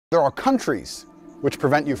There are countries which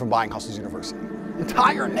prevent you from buying Hustles University.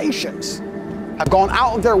 Entire nations have gone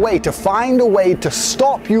out of their way to find a way to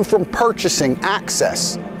stop you from purchasing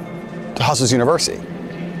access to Hustles University.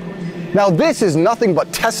 Now, this is nothing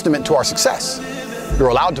but testament to our success. You're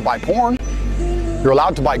allowed to buy porn. You're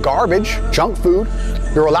allowed to buy garbage, junk food.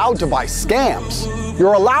 You're allowed to buy scams.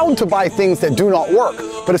 You're allowed to buy things that do not work.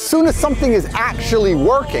 But as soon as something is actually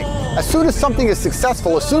working, as soon as something is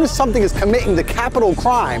successful, as soon as something is committing the capital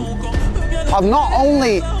crime of not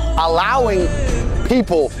only allowing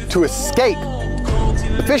people to escape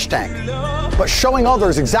the fish tank, but showing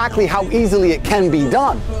others exactly how easily it can be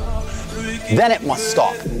done, then it must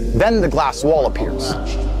stop. Then the glass wall appears.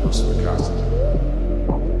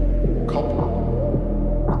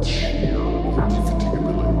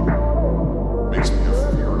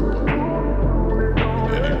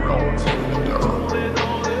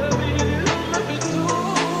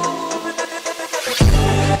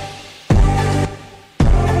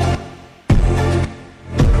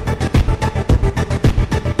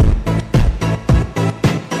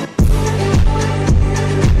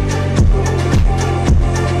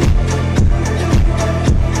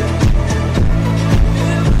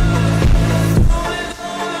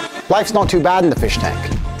 Life's not too bad in the fish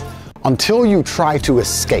tank until you try to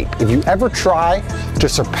escape. If you ever try to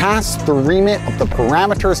surpass the remit of the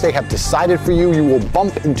parameters they have decided for you, you will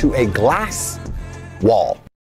bump into a glass wall.